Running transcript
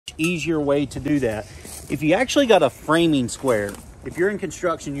easier way to do that. If you actually got a framing square, if you're in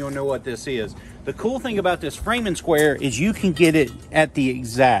construction, you'll know what this is. The cool thing about this framing square is you can get it at the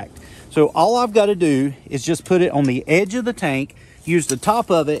exact. So all I've got to do is just put it on the edge of the tank, use the top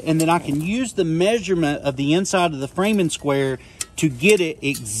of it, and then I can use the measurement of the inside of the framing square to get it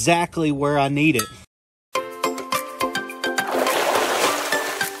exactly where I need it.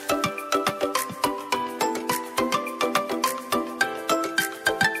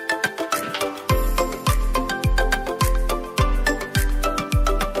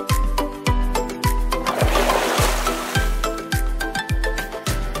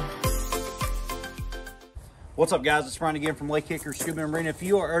 What's up, guys? It's Brian again from LakeHickoryScuba and Marina. If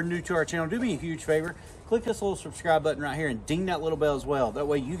you are new to our channel, do me a huge favor. Click this little subscribe button right here and ding that little bell as well. That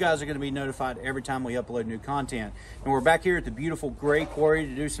way you guys are going to be notified every time we upload new content. And we're back here at the beautiful gray quarry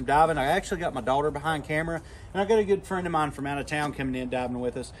to do some diving. I actually got my daughter behind camera, and I got a good friend of mine from out of town coming in diving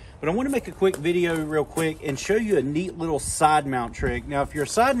with us. But I want to make a quick video real quick and show you a neat little side mount trick. Now, if you're a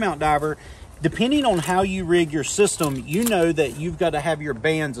side mount diver, depending on how you rig your system, you know that you've got to have your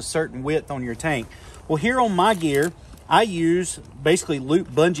bands a certain width on your tank. Well, here on my gear, I use basically loop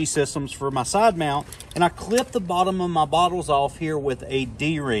bungee systems for my side mount, and I clip the bottom of my bottles off here with a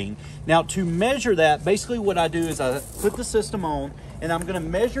D-ring. Now, to measure that, basically what I do is I put the system on, and I'm going to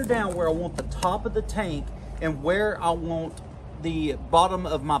measure down where I want the top of the tank and where I want the bottom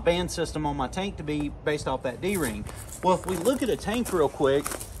of my band system on my tank to be based off that D-ring. Well, if we look at a tank real quick,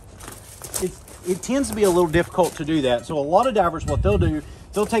 it tends to be a little difficult to do that. So a lot of divers, what they'll do,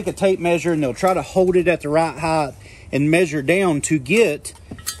 they'll take a tape measure and they'll try to hold it at the right height and measure down to get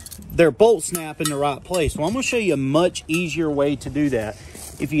their bolt snap in the right place. Well, I'm going to show you a much easier way to do that.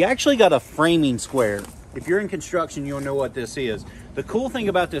 If you actually got a framing square, if you're in construction, you'll know what this is. The cool thing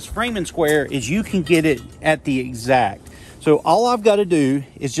about this framing square is you can get it at the exact. So all I've got to do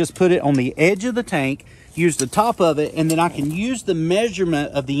is just put it on the edge of the tank, use the top of it, and then I can use the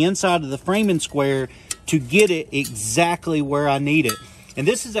measurement of the inside of the framing square to get it exactly where I need it. And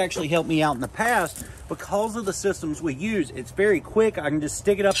this has actually helped me out in the past because of the systems we use. It's very quick. I can just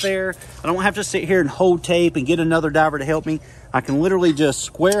stick it up there. I don't have to sit here and hold tape and get another diver to help me. I can literally just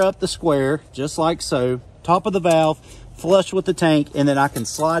square up the square just like so, top of the valve, flush with the tank, and then I can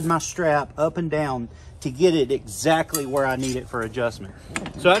slide my strap up and down to get it exactly where I need it for adjustment.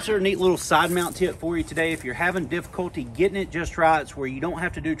 So that's our neat little side mount tip for you today. If you're having difficulty getting it just right, it's where you don't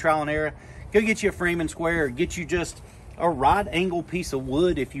have to do trial and error, go get you a framing square or get you just a right angle piece of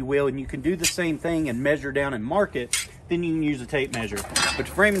wood, if you will, and you can do the same thing and measure down and mark it. Then you can use a tape measure. But the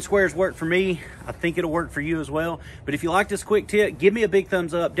framing squares work for me. I think it'll work for you as well. But if you like this quick tip, give me a big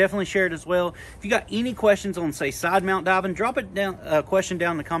thumbs up. Definitely share it as well. If you got any questions on, say, side mount diving, drop it down, a question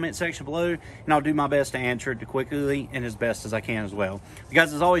down in the comment section below, and I'll do my best to answer it quickly and as best as I can as well. You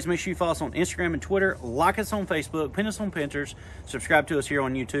guys, as always, make sure you follow us on Instagram and Twitter, like us on Facebook, pin us on Pinterest, subscribe to us here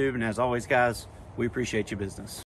on YouTube, and as always, guys, we appreciate your business.